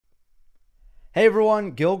Hey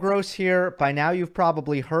everyone, Gil Gross here. By now you've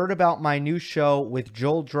probably heard about my new show with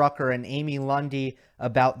Joel Drucker and Amy Lundy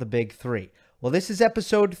about the Big Three. Well, this is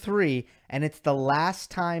episode 3, and it's the last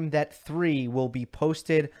time that 3 will be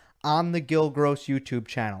posted on the Gil Gross YouTube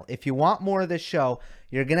channel. If you want more of this show,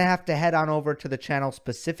 you're going to have to head on over to the channel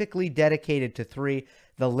specifically dedicated to 3.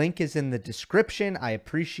 The link is in the description. I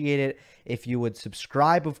appreciate it if you would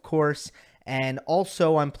subscribe, of course. And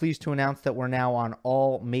also, I'm pleased to announce that we're now on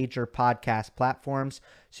all major podcast platforms.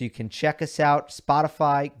 So you can check us out: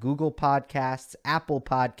 Spotify, Google Podcasts, Apple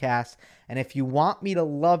Podcasts. And if you want me to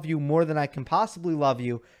love you more than I can possibly love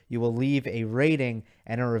you, you will leave a rating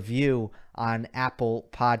and a review on Apple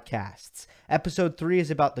Podcasts. Episode 3 is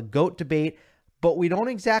about the GOAT debate, but we don't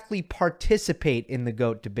exactly participate in the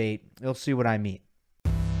GOAT debate. You'll see what I mean.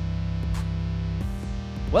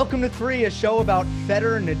 Welcome to 3, a show about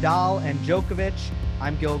Federer, Nadal, and Djokovic.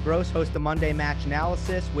 I'm Gil Gross, host of Monday Match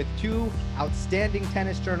Analysis, with 2 outstanding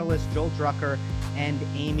tennis journalists, Joel Drucker and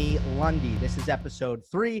Amy Lundy. This is episode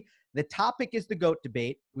 3. The topic is the GOAT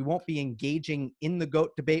debate. We won't be engaging in the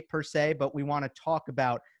GOAT debate per se, but we want to talk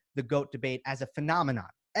about the GOAT debate as a phenomenon,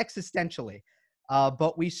 existentially.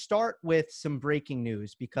 But we start with some breaking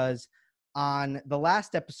news, because on the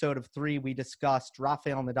last episode of 3, we discussed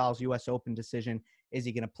Rafael Nadal's U.S. Open decision. Is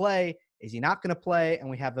he going to play? Is he not going to play? And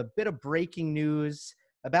we have a bit of breaking news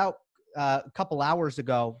about a couple hours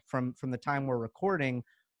ago from the time we're recording,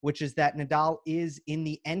 which is that Nadal is in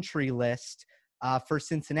the entry list for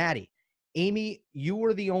Cincinnati. Amy, you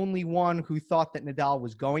were the only one who thought that Nadal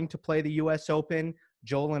was going to play the U.S. Open.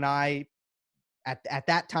 Joel and I, at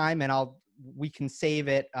that time, and we can save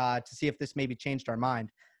it to see if this maybe changed our mind.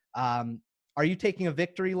 Are you taking a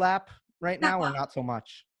victory lap right now, or not so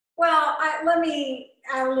much? Well, let me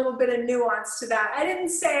add a little bit of nuance to that. I didn't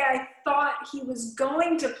say I thought he was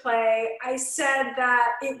going to play. I said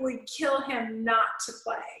that it would kill him not to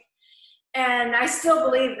play. And I still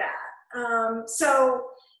believe that.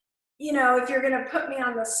 If you're going to put me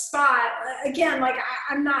on the spot, again, like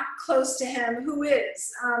I'm not close to him. Who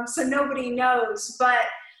is? So nobody knows. But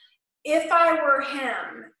if I were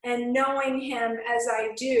him and knowing him as I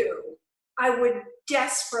do, I would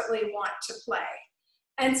desperately want to play.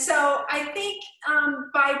 And so I think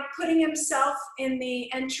by putting himself in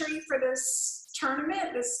the entry for this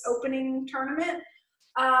tournament, this opening tournament,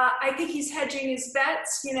 I think he's hedging his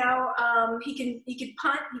bets. He can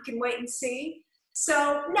punt, he can wait and see.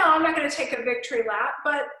 So no, I'm not going to take a victory lap,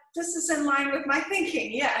 but this is in line with my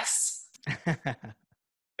thinking. Yes.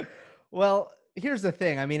 Well, here's the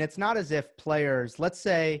thing. I mean, it's not as if players,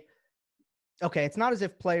 it's not as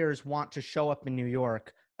if players want to show up in New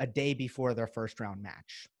York a day before their first round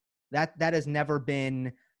match. That has never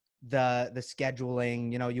been the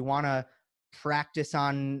scheduling. You want to practice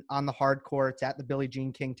on the hard courts at the Billie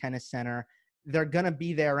Jean King Tennis Center. They're going to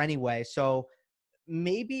be there anyway. So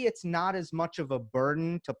maybe it's not as much of a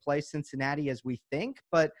burden to play Cincinnati as we think,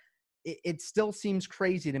 but it still seems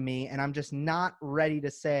crazy to me. And I'm just not ready to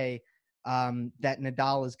say that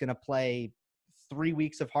Nadal is going to play 3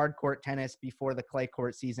 weeks of hard court tennis before the clay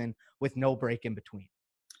court season with no break in between.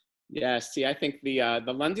 Yeah, see, I think the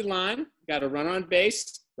Lundy line got a run on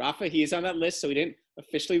base. Rafa, he's on that list, so he didn't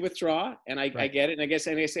officially withdraw, and I get it. And I guess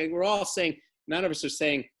we're all saying, none of us are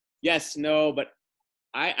saying yes, no, but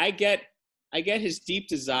I get his deep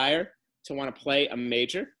desire to want to play a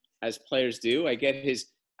major, as players do. I get his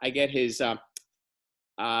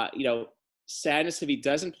sadness if he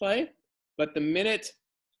doesn't play. But the minute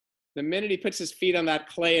he puts his feet on that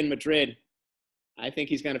clay in Madrid, I think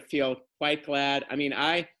he's going to feel quite glad. I mean,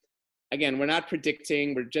 Again, we're not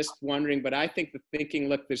predicting, we're just wondering, but I think the thinking,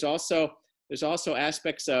 look, there's also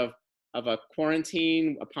aspects of a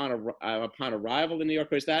quarantine upon arrival in New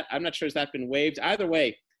York. Or is that, I'm not sure, has that been waived? Either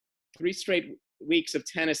way, 3 straight weeks of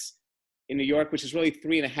tennis in New York, which is really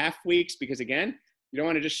 3.5 weeks, because again, you don't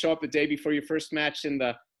want to just show up the day before your first match in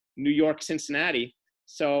the New York Cincinnati.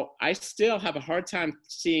 So I still have a hard time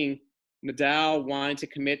seeing Nadal wanting to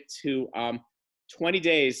commit to 20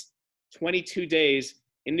 days, 22 days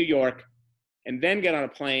in New York, and then get on a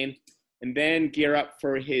plane, and then gear up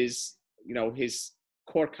for his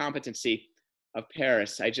core competency of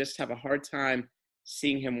Paris. I just have a hard time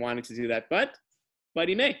seeing him wanting to do that, but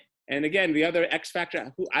he may. And again, the other X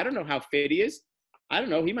factor, who I don't know how fit he is. I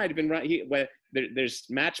don't know. He might have been right. There's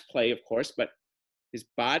match play, of course, but his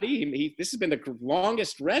body. This has been the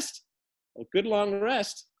longest rest, a good long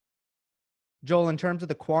rest. Joel, in terms of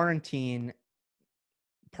the quarantine,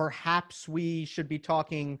 perhaps we should be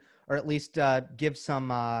talking, or at least give some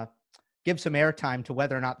airtime to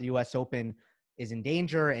whether or not the U.S. Open is in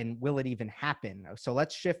danger, and will it even happen? So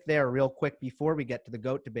let's shift there real quick before we get to the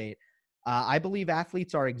GOAT debate. I believe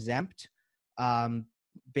athletes are exempt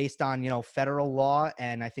based on, federal law.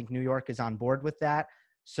 And I think New York is on board with that.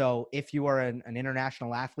 So if you are an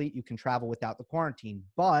international athlete, you can travel without the quarantine.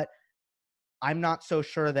 But I'm not so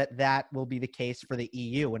sure that that will be the case for the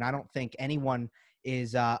EU. And I don't think anyone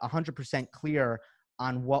is 100% clear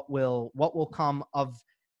on what will come of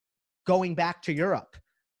going back to Europe.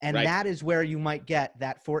 And Right. that is where you might get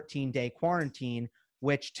that 14-day quarantine,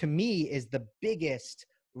 which to me is the biggest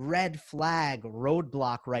red flag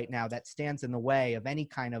roadblock right now that stands in the way of any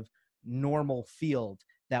kind of normal field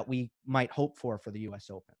that we might hope for the US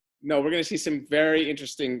Open. No, we're going to see some very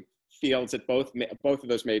interesting fields at both of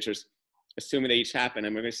those majors, assuming they each happen.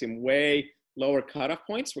 And we're going to see some way lower cutoff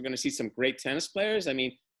points. We're going to see some great tennis players. I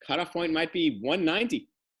mean, cutoff point might be 190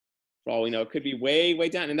 for all we know. It could be way, way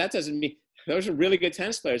down. And that doesn't mean those are really good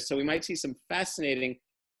tennis players. So we might see some fascinating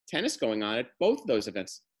tennis going on at both of those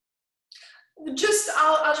events.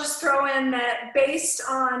 I'll just throw in that based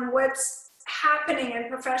on what's happening in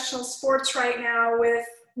professional sports right now with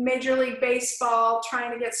Major League Baseball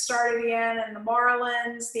trying to get started again and the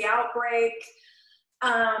Marlins, the outbreak,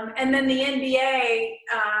 and then the NBA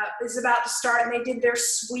is about to start and they did their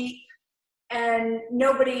sweep and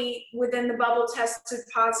nobody within the bubble tested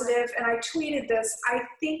positive. And I tweeted this. I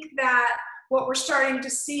think that what we're starting to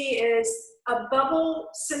see is a bubble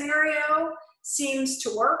scenario seems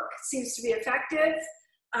to work, seems to be effective.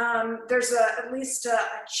 There's at least a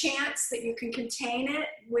chance that you can contain it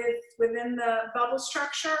within the bubble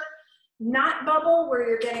structure. Not bubble, where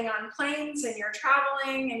you're getting on planes and you're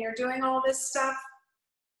traveling and you're doing all this stuff.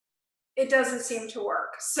 It doesn't seem to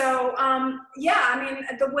work. So,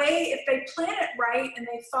 the way, if they plan it right and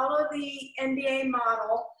they follow the NBA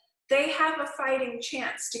model, they have a fighting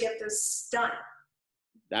chance to get this done.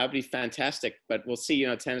 That would be fantastic, but we'll see,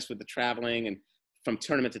 tennis with the traveling and from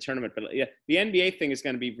tournament to tournament. But yeah, the NBA thing is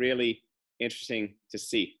going to be really interesting to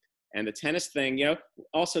see. And the tennis thing,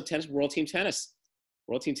 also tennis, World Team Tennis.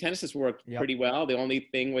 World Team Tennis has worked pretty well. The only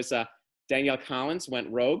thing was Danielle Collins went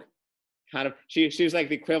rogue. Kind of, she was like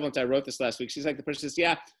the equivalent. I wrote this last week. She's like the person who says,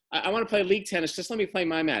 yeah, I want to play league tennis. Just let me play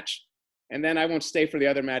my match. And then I won't stay for the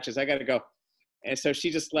other matches. I got to go. And so she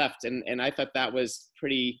just left. And I thought that was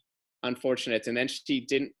pretty unfortunate. And then she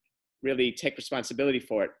didn't really take responsibility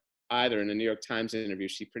for it either. In the New York Times interview,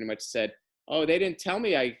 she pretty much said, oh, they didn't tell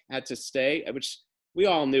me I had to stay, which we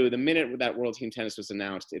all knew the minute that World Team Tennis was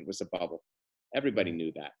announced, it was a bubble. Everybody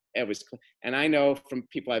knew that. It was, and I know from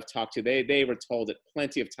people I've talked to, they were told it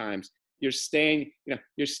plenty of times. You're staying,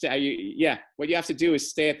 what you have to do is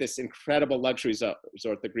stay at this incredible luxury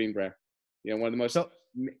resort, the Green Brier, one of the most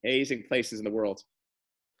amazing places in the world.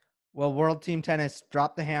 Well, World Team Tennis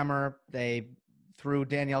dropped the hammer. They threw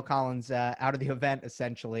Danielle Collins out of the event,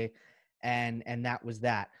 essentially, and that was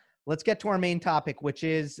that. Let's get to our main topic, which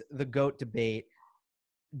is the GOAT debate.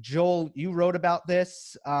 Joel, you wrote about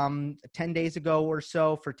this 10 days ago or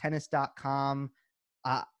so for tennis.com.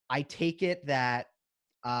 I take it that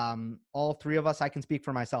all three of us, I can speak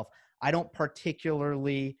for myself, I don't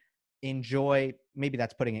particularly enjoy, maybe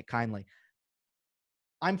that's putting it kindly,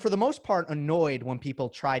 I'm for the most part annoyed when people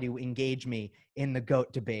try to engage me in the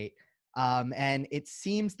GOAT debate. And it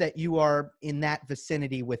seems that you are in that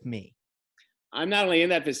vicinity with me. I'm not only in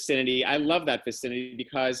that vicinity, I love that vicinity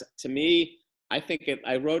because to me,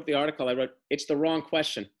 I wrote the article, it's the wrong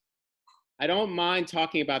question. I don't mind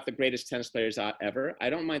talking about the greatest tennis players ever.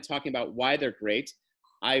 I don't mind talking about why they're great.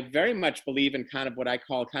 I very much believe in kind of what I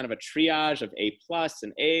call kind of a triage of A+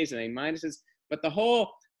 and A's and A-, but the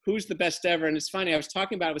whole who's the best ever, and it's funny, I was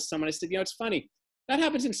talking about it with someone, I said, it's funny. That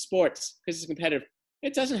happens in sports because it's competitive.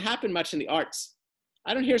 It doesn't happen much in the arts.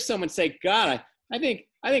 I don't hear someone say, God, I think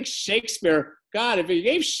Shakespeare, God, if you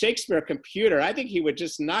gave Shakespeare a computer, I think he would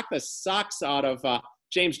just knock the socks out of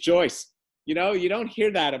James Joyce. You don't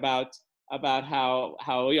hear that about how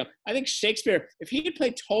I think Shakespeare, if he had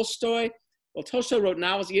played Tolstoy, well, Tolstoy wrote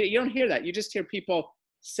novels, you don't hear that. You just hear people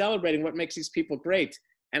celebrating what makes these people great.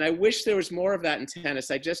 And I wish there was more of that in tennis.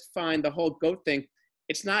 I just find the whole GOAT thing,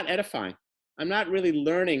 it's not edifying. I'm not really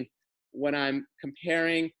learning when I'm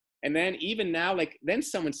comparing. And then even now, then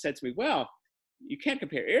someone said to me, well, you can't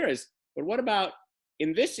compare eras, but what about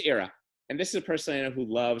in this era? And this is a person I know who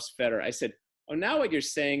loves Federer. I said, oh, now what you're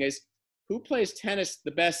saying is who plays tennis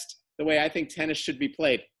the best, the way I think tennis should be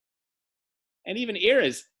played? And even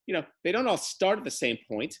eras, they don't all start at the same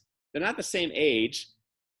point. They're not the same age.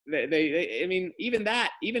 Even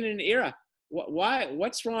in an era,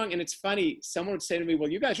 what's wrong? And it's funny, someone would say to me, well,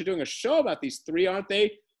 you guys are doing a show about these three, aren't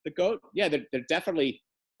they? The GOAT? Yeah, they're definitely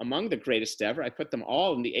among the greatest ever. I put them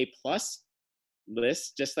all in the A+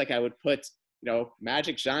 list, just like I would put,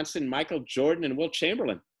 Magic Johnson, Michael Jordan, and Wilt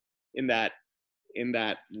Chamberlain. in that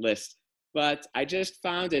list. But I just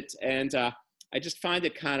found it, and I just find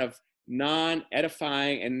it kind of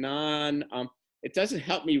non-edifying and it doesn't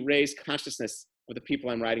help me raise consciousness of the people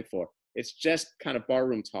I'm writing for. It's just kind of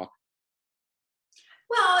barroom talk.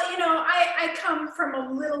 Well, you know, I come from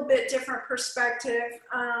a little bit different perspective.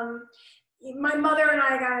 My mother and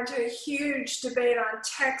I got into a huge debate on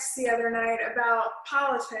text the other night about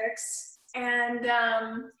politics, and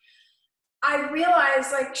I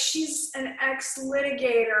realized, like, she's an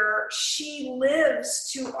ex-litigator. She lives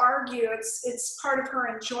to argue. It's part of her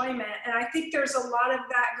enjoyment, and I think there's a lot of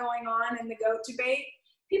that going on in the GOAT debate.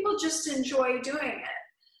 People just enjoy doing it.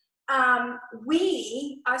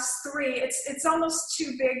 Us three, it's almost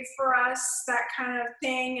too big for us, that kind of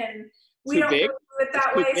thing, and we don't really do it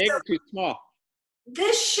that way. Too big so or too small?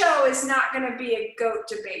 this show is not going to be a GOAT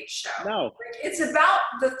debate show. No. It's about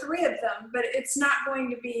the three of them, but it's not going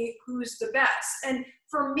to be who's the best. And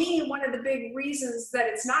for me, one of the big reasons that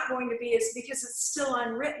it's not going to be is because it's still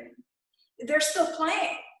unwritten. They're still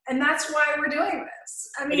playing, and that's why we're doing this.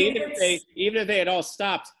 I mean, even if they had all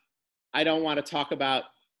stopped, I don't want to talk about.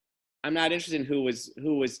 I'm not interested in who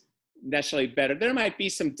was necessarily better. There might be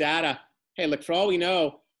some data. Hey, look, for all we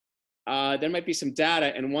know, there might be some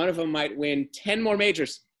data, and one of them might win 10 more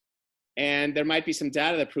majors. And there might be some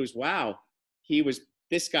data that proves, wow,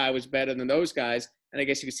 this guy was better than those guys. And I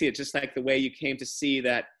guess you can see it just like the way you came to see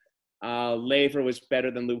that Laver was better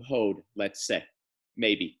than Lou Hode, let's say,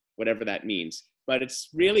 maybe, whatever that means. But it's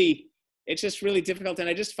just really difficult, and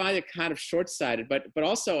I just find it kind of short-sighted. But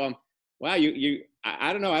also, wow,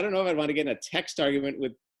 I don't know if I'd want to get in a text argument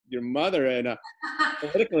with your mother and a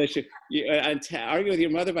political issue. Argue with your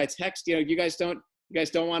mother by text. You know, you guys don't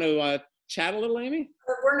want to chat a little, Amy?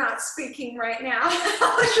 We're not speaking right now.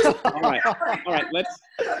 All right. Let's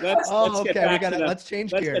get back to let's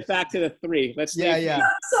change gears. Let's get back to the three. But here's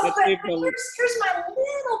my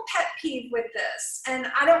little pet peeve with this, and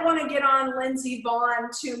I don't want to get on Lindsey Vonn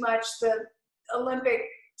too much, the Olympic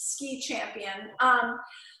ski champion.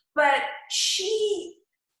 But she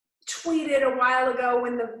tweeted a while ago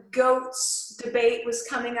when the GOATs debate was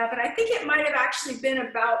coming up, and I think it might have actually been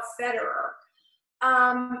about Federer.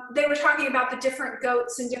 They were talking about the different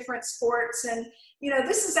GOATs in different sports, and you know,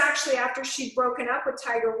 this is actually after she'd broken up with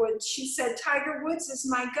Tiger Woods. She said, Tiger Woods is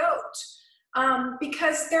my GOAT,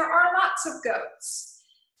 because there are lots of GOATs.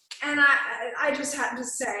 And I just had to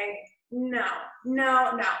say, no.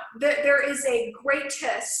 There is a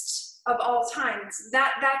greatest of all times.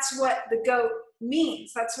 That's what the GOAT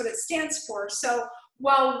means. That's what it stands for. So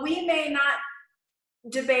while we may not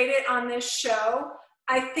debate it on this show,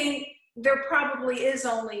 I think there probably is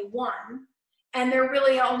only one, and there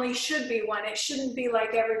really only should be one. It shouldn't be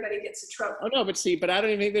like everybody gets a trophy. Oh no, but I don't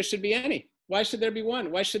even think there should be any. Why should there be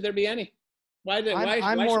one? Why should there be any? Why should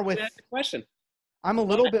the question? I'm a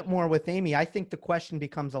little bit more with Amy. I think the question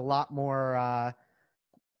becomes a lot more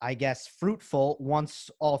I guess, fruitful once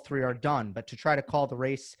all three are done, but to try to call the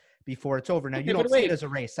race before it's over. Now, you don't see it as a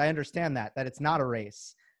race. I understand that it's not a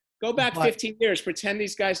race. Go back 15 years. Pretend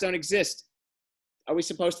these guys don't exist. Are we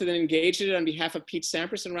supposed to then engage in it on behalf of Pete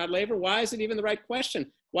Sampras and Rod Laver? Why is it even the right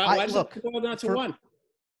question? Why does it boil down to one?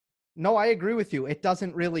 No, I agree with you. It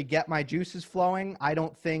doesn't really get my juices flowing. I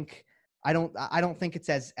don't think it's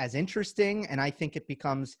as interesting. And I think it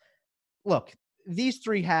becomes, look, these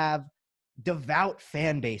three have devout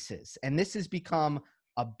fan bases, and this has become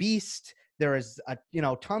a beast. There is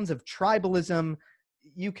tons of tribalism.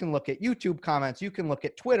 You can look at YouTube comments, you can look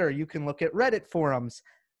at Twitter, you can look at Reddit forums.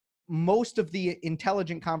 Most of the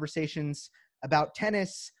intelligent conversations about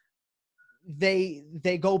tennis, they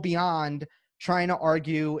go beyond trying to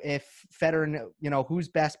argue if Federer, who's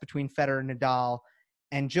best between Federer, Nadal,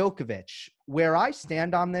 and Djokovic. Where I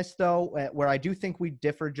stand on this, though, where I do think we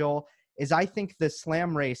differ, Joel, is I think the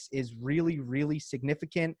slam race is really, really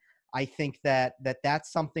significant. I think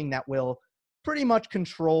that's something that will pretty much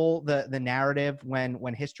control the narrative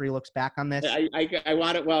when history looks back on this. I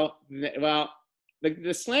want it. Well,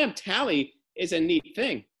 the slam tally is a neat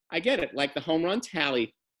thing. I get it. Like the home run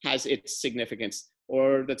tally has its significance,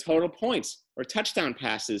 or the total points, or touchdown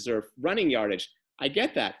passes, or running yardage. I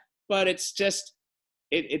get that, but it's just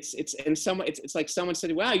it's like someone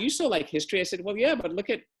said, "Wow, you so like history." I said, "Well, yeah, but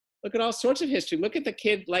look at all sorts of history. Look at the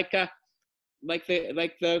kid like the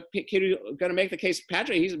kid who's going to make the case,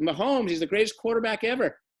 Patrick. He's Mahomes. He's the greatest quarterback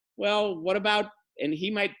ever. Well, what about? And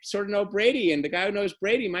he might sort of know Brady, and the guy who knows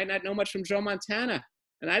Brady might not know much from Joe Montana.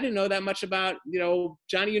 And I didn't know that much about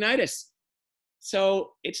Johnny Unitas.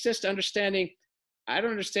 So it's just understanding. I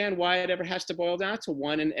don't understand why it ever has to boil down to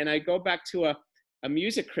one. And I go back to a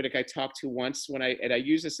music critic I talked to once when I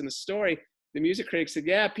use this in the story. the music critics said,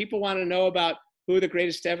 yeah, people want to know about who the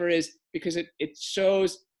greatest ever is because it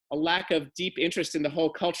shows a lack of deep interest in the whole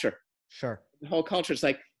culture. Sure. The whole culture. It's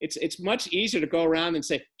like, it's much easier to go around and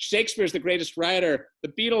say, Shakespeare's the greatest writer, the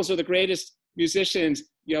Beatles are the greatest musicians,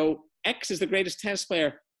 you know, X is the greatest tennis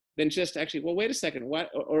player, than just actually, well, wait a second, what?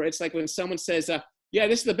 Or it's like when someone says, yeah,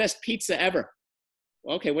 this is the best pizza ever.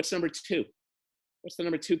 Well, okay, what's number 2? What's the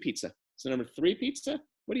number 2 pizza? Is the number 3 pizza?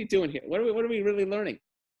 What are you doing here? What are we really learning?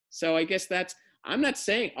 So I guess I'm not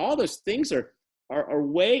saying all those things are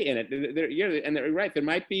way in it. They're right. There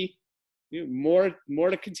might be, you know, more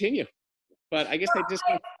to continue, but I guess I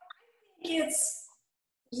think it's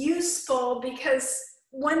useful because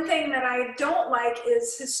one thing that I don't like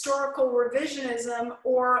is historical revisionism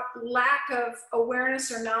or lack of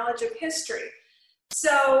awareness or knowledge of history.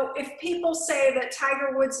 So if people say that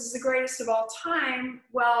Tiger Woods is the greatest of all time,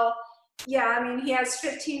 well, yeah, I mean, he has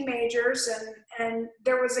 15 majors, and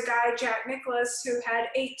there was a guy, Jack Nicklaus, who had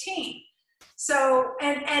 18. So,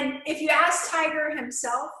 and if you ask Tiger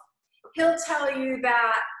himself, he'll tell you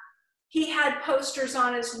that he had posters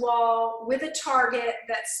on his wall with a target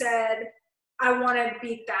that said, I want to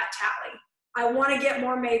beat that tally. I want to get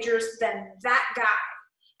more majors than that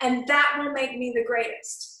guy. And that will make me the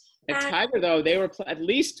greatest. And Tiger, though, they were, at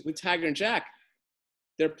least with Tiger and Jack,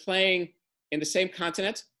 they're playing in the same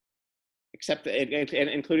continent, except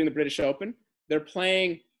including the British Open. They're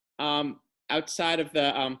playing outside of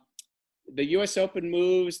the U.S. Open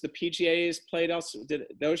moves. The PGA is played elsewhere.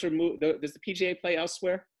 Does the PGA play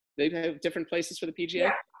elsewhere? They have different places for the PGA.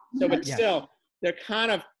 Yeah. So, but still, they're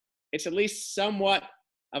kind of, it's at least somewhat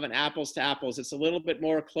of an apples to apples. It's a little bit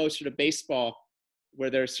more closer to baseball, where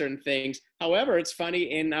there are certain things. However, it's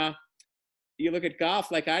funny you look at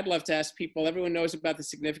golf, like I'd love to ask people, everyone knows about the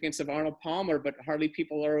significance of Arnold Palmer, but hardly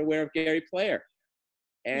people are aware of Gary Player.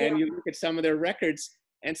 And you look at some of their records.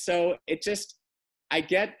 And so it just,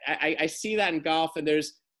 I see that in golf, and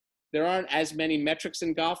there aren't as many metrics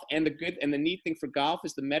in golf. And the neat thing for golf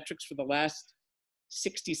is the metrics for the last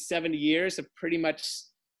 60, 70 years have pretty much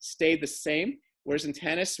stayed the same. Whereas in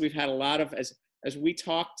tennis, we've had a lot of, as we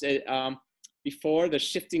talked before, the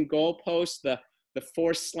shifting goalposts, the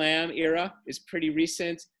forced slam era is pretty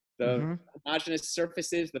recent. The homogeneous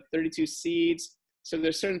surfaces, the 32 seeds. So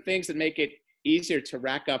there's certain things that make it easier to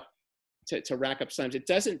rack up slams. It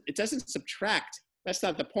doesn't subtract. That's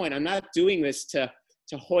not the point. I'm not doing this to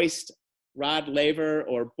hoist Rod Laver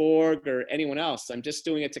or Borg or anyone else. I'm just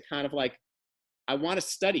doing it to kind of like, I want to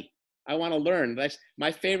study. I want to learn.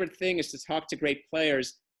 My favorite thing is to talk to great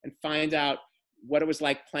players and find out what it was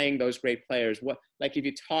like playing those great players. Like if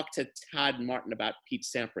you talk to Todd Martin about Pete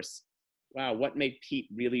Sampras, wow, what made Pete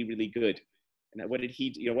really, really good? And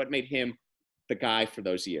what made him the guy for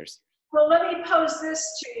those years? Well, let me pose this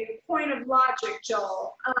to you. Point of logic,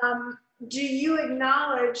 Joel. Do you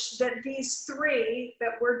acknowledge that these 3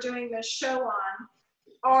 that we're doing this show on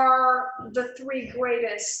are the 3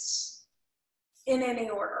 greatest in any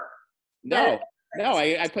order? No,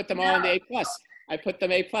 I put them all in the A+. I put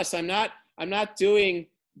them A+. I'm not doing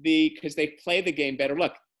because they play the game better.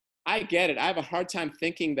 Look, I get it. I have a hard time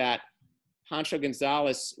thinking that Pancho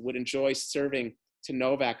Gonzalez would enjoy serving to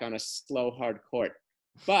Novak on a slow, hard court.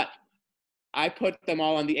 But I put them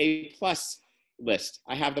all on the A+ list.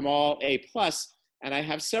 I have them all A+, and I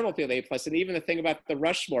have several people A+. And even the thing about the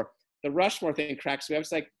Rushmore thing cracks me up.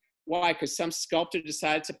 It's like, why? Because some sculptor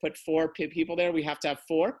decided to put 4 people there. We have to have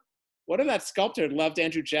 4. What if that sculptor loved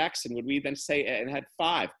Andrew Jackson? Would we then say, and had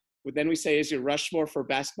 5? Would then we say, is your Rushmore for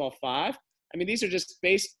basketball 5? I mean, these are just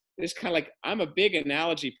it's kind of like, I'm a big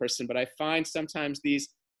analogy person, but I find sometimes these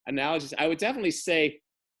analogies, I would definitely say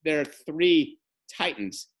there are 3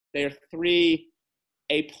 titans. There are 3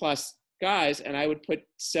 A+ guys, and I would put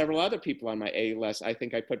several other people on my A list. I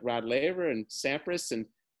think I put Rod Laver and Sampras,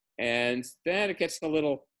 and then it gets a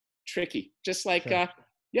little tricky. Just like, sure.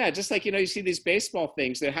 Just like, you see these baseball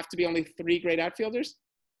things, there have to be only 3 great outfielders.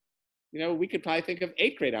 We could probably think of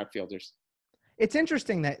 8 great outfielders. It's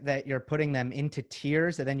interesting that you're putting them into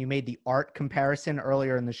tiers, and then you made the art comparison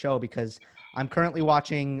earlier in the show, because I'm currently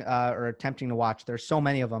watching or attempting to watch. There's so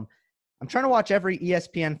many of them. I'm trying to watch every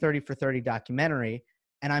ESPN 30 for 30 documentary,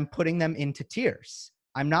 and I'm putting them into tiers.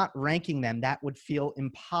 I'm not ranking them. That would feel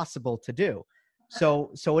impossible to do.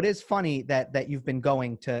 So it is funny that you've been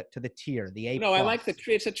going to the tier, the A+. No, I like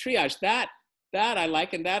it's a triage. That I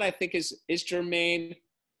like, and that I think is germane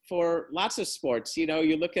for lots of sports. You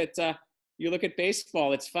look at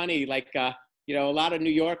baseball. It's funny, like a lot of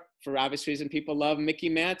New York, for obvious reason, people love Mickey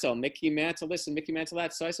Mantle. Mickey Mantle this and Mickey Mantle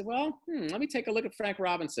that. So I said, well, let me take a look at Frank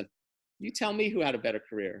Robinson. You tell me who had a better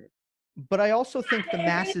career. But I also think the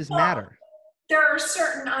masses matter. there are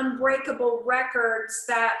certain unbreakable records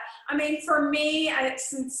that, I mean, for me,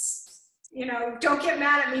 since, you know, don't get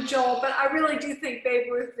mad at me, Joel, but I really do think Babe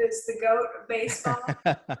Ruth is the GOAT of baseball.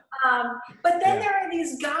 But then there are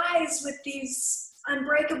these guys with these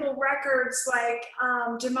unbreakable records like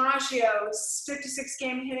DiMaggio's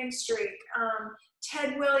 56-game hitting streak,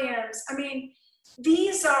 Ted Williams. I mean,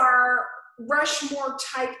 these are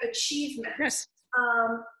Rushmore-type achievements. Yes.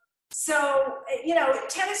 So, you know,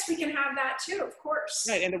 tennis, we can have that too, of course.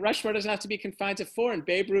 Right, and the Rushmore doesn't have to be confined to 4. And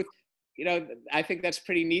Babe Ruth, you know, I think that's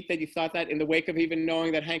pretty neat that you thought that in the wake of even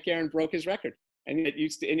knowing that Hank Aaron broke his record. And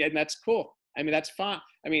that's cool. I mean, that's fine.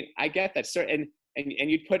 I mean, I get that. And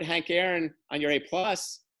you'd put Hank Aaron on your A+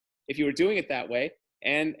 if you were doing it that way.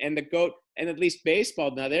 And the GOAT, and at least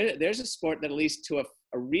baseball, now there's a sport that at least to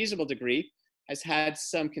a reasonable degree has had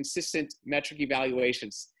some consistent metric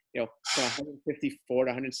evaluations. You know, from 154 to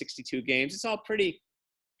 162 games. It's all pretty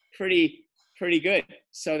good.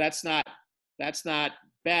 So that's not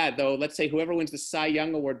bad, though. Let's say whoever wins the Cy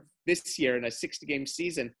Young Award this year in a 60-game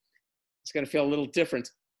season, it's going to feel a little different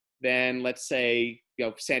than, let's say, you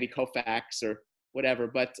know, Sandy Koufax or whatever.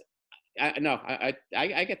 But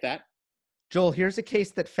I get that. Joel, here's a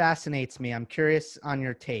case that fascinates me. I'm curious on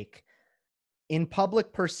your take. In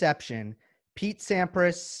public perception, Pete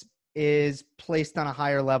Sampras is placed on a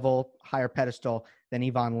higher level, higher pedestal than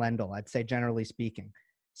Ivan Lendl, I'd say, generally speaking.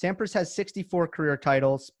 Sampras has 64 career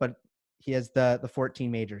titles, but he has the 14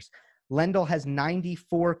 majors. Lendl has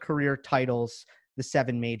 94 career titles, the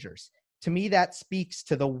 7 majors. To me, that speaks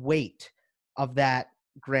to the weight of that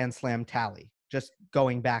Grand Slam tally, just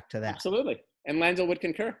going back to that. Absolutely. And Lendl would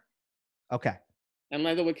concur. Okay. And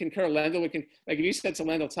Lendl would concur. Like if you said to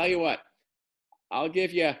Lendl, tell you what, I'll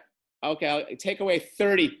take away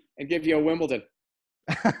 30 and give you a Wimbledon.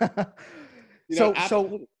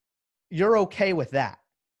 So you're okay with that?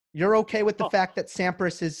 You're okay with the fact that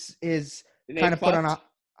Sampras is kind of put on a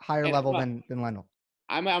higher level than Lendl?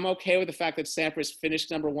 I'm okay with the fact that Sampras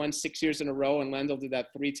finished number 1 6 years in a row, and Lendl did that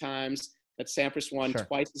 3 times. That Sampras won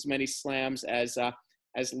twice as many slams as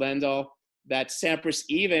Lendl. That Sampras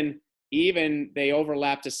even they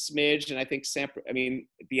overlapped a smidge, and I think at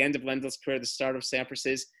the end of Lendl's career, the start of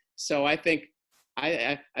Sampras's. So I think,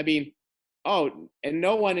 I mean, and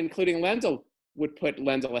no one, including Lendl, would put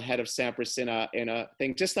Lendl ahead of Sampras in a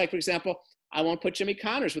thing. Just like, for example, I won't put Jimmy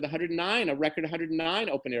Connors with a record 109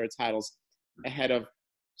 open era titles ahead of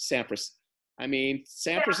Sampras. I mean,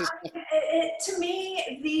 Sampras is. To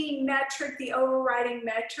me, the overriding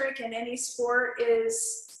metric in any sport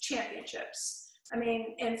is championships. I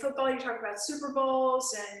mean, in football, you talk about Super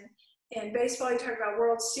Bowls, and in baseball, you talk about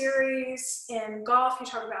World Series. In golf, you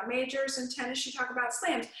talk about majors. In tennis, you talk about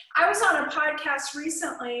slams. I was on a podcast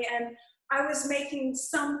recently, and I was making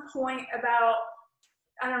some point about,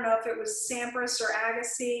 I don't know if it was Sampras or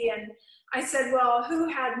Agassi, and I said, well, who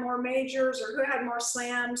had more majors or who had more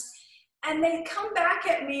slams? And they come back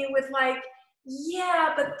at me with like,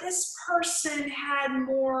 yeah, but this person had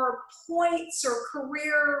more points or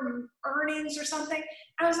career earnings or something.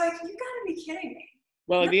 I was like, you gotta be kidding me.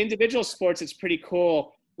 Well, in the individual sports, it's pretty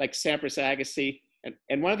cool, like Sampras, Agassi.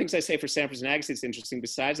 And one of the things I say for Sampras and Agassi is interesting,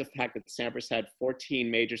 besides the fact that Sampras had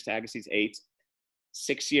 14 majors to Agassi's 8,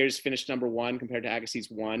 6 years finished number 1 compared to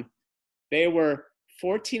Agassi's 1. They were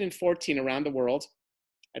 14-14 around the world.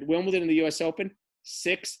 At Wimbledon and the US Open,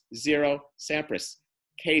 6-0 Sampras.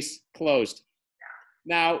 Case closed.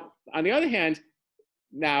 Now, on the other hand,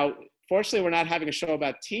 fortunately, we're not having a show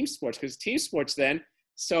about team sports, because team sports then,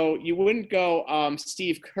 so you wouldn't go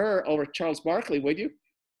Steve Kerr over Charles Barkley, would you?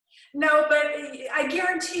 No, but I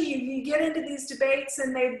guarantee you get into these debates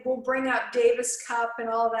and they will bring up Davis Cup and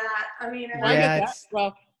all that. I mean,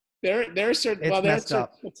 well, there are certain,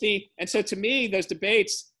 see, and so to me, those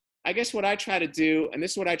debates, I guess what I try to do, and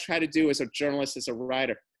this is what I try to do as a journalist, as a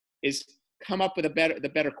writer, is come up with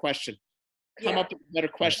the better question. Come up with a better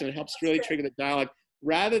question that helps really trigger the dialogue,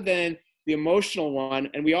 rather than the emotional one.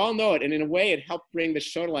 And we all know it. And in a way, it helped bring the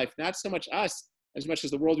show to life. Not so much us, as much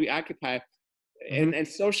as the world we occupy. And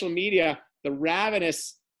social media, the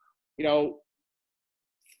ravenous,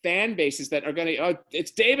 fan bases that are going to,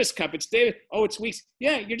 it's Davis Cup, it's Davis, it's Weeks.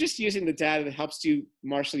 Yeah, you're just using the data that helps you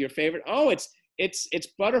marshal your favorite. It's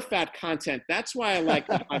butterfat content. That's why I like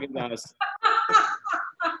Haagen-Dazs.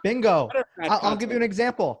 Bingo. I'll give you an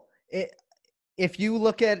example. If you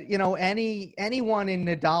look at, anyone in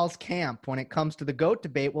Nadal's camp, when it comes to the GOAT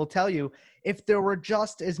debate, will tell you, if there were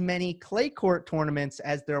just as many clay court tournaments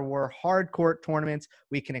as there were hard court tournaments,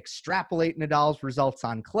 we can extrapolate Nadal's results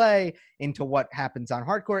on clay into what happens on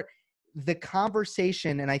hard court. The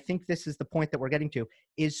conversation, and I think this is the point that we're getting to,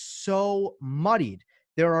 is so muddied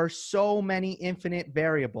There are so many infinite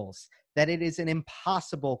variables that it is an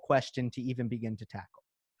impossible question to even begin to tackle.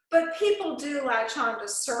 But people do latch on to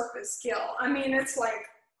surface, Gil. I mean, it's like,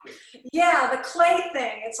 yeah, the clay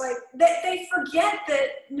thing. It's like they forget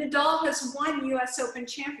that Nadal has won U.S. Open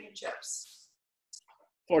championships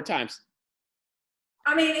 4 times.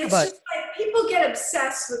 I mean, it's just like people get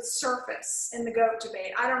obsessed with surface in the GOAT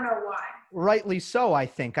debate. I don't know why. Rightly so, I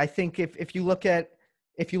think. I think if you look at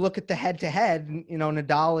the head-to-head, you know,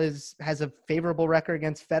 Nadal has a favorable record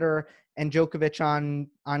against Federer and Djokovic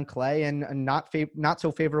on clay, and a not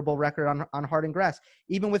so favorable record on hard and grass.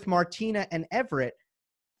 Even with Martina and Everett,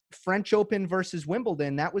 French Open versus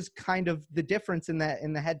Wimbledon, that was kind of the difference in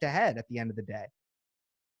the head-to-head at the end of the day.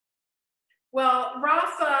 Well,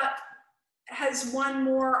 Rafa has won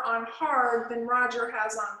more on hard than Roger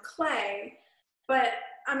has on clay, but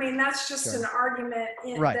I mean, that's just an argument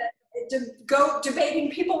that GOAT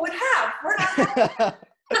debating people would have. We're not.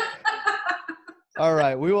 All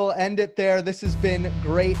right, we will end it there. This has been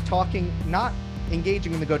great talking, not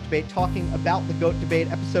engaging in the GOAT debate, talking about the GOAT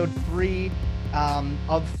debate, episode 3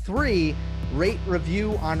 of 3. Rate,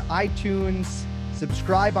 review on iTunes,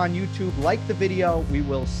 subscribe on YouTube, like the video. We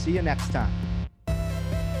will see you next time.